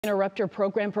Interrupt your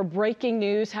program for breaking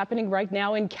news happening right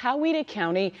now in Coweta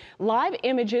County. Live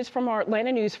images from our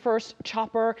Atlanta News First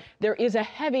chopper. There is a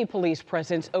heavy police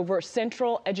presence over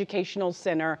Central Educational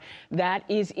Center that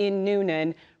is in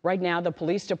Noonan. Right now, the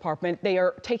police department, they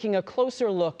are taking a closer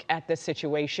look at the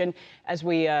situation. As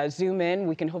we zoom in,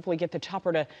 we can hopefully get the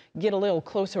chopper to get a little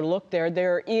closer look there.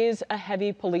 There is a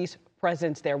heavy police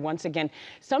presence there. Once again,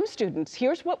 some students,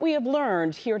 here's what we have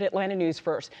learned here at Atlanta News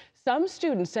First. Some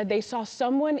students said they saw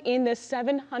someone in the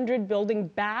 700 building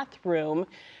bathroom.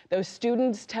 Those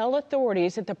students tell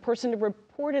authorities that the person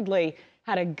reportedly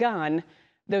had a gun.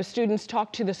 Those students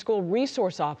talked to the school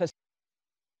resource officer.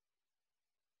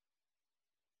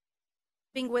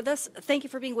 Being with us. Thank you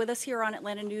for being with us here on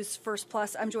Atlanta News First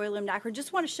Plus. I'm Joy Limnacker.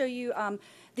 Just want to show you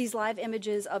these live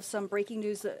images of some breaking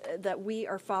news that we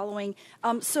are following.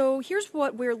 So here's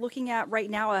what we're looking at right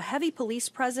now: a heavy police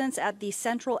presence at the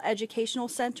Central Educational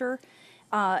Center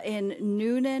in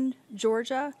Noonan,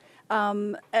 Georgia,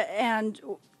 and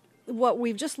what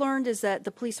we've just learned is that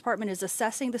the police department is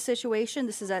assessing the situation.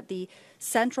 This is at the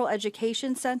Central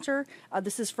Education Center.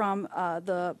 This is from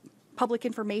the public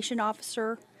information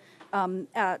officer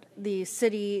at the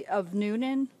city of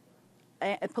Noonan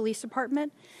Police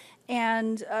Department.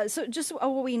 And so just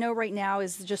what we know right now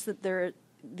is just that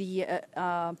the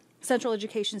Central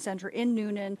Education Center in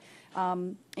Noonan,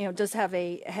 does have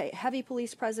a heavy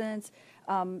police presence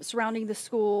surrounding the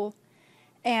school.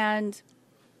 And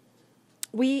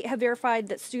we have verified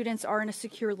that students are in a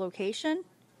secure location.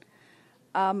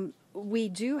 We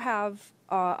do have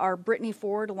our Brittany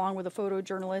Ford along with a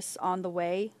photojournalist on the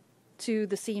way to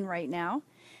the scene right now,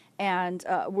 and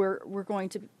we're going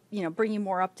to bring you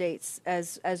more updates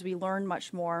as we learn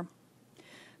much more.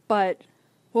 But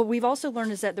what we've also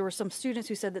learned is that there were some students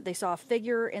who said that they saw a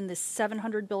figure in the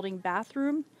 700 building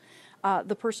bathroom.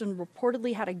 The person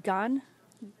reportedly had a gun.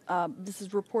 This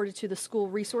is reported to the school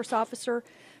resource officer.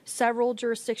 Several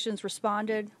jurisdictions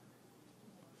responded.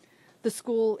 The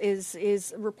school is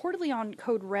reportedly on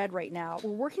code red right now.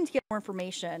 We're working to get more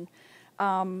information.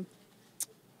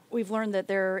 We've learned that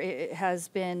there has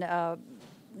been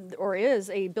or is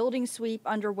a building sweep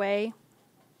underway.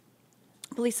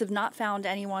 Police have not found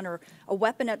anyone or a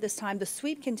weapon at this time. The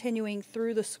sweep continuing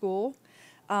through the school.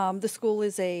 The school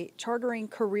is a chartering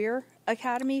career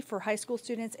academy for high school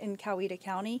students in Coweta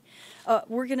County.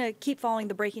 We're going to keep following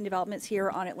the breaking developments here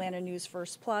on Atlanta News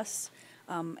First Plus.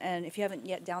 And if you haven't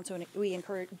yet done so, we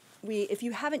encourage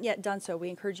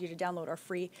you to download our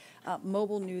free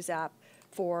mobile news app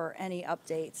for any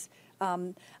updates. I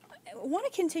want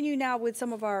to continue now with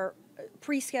some of our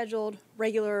pre-scheduled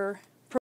regular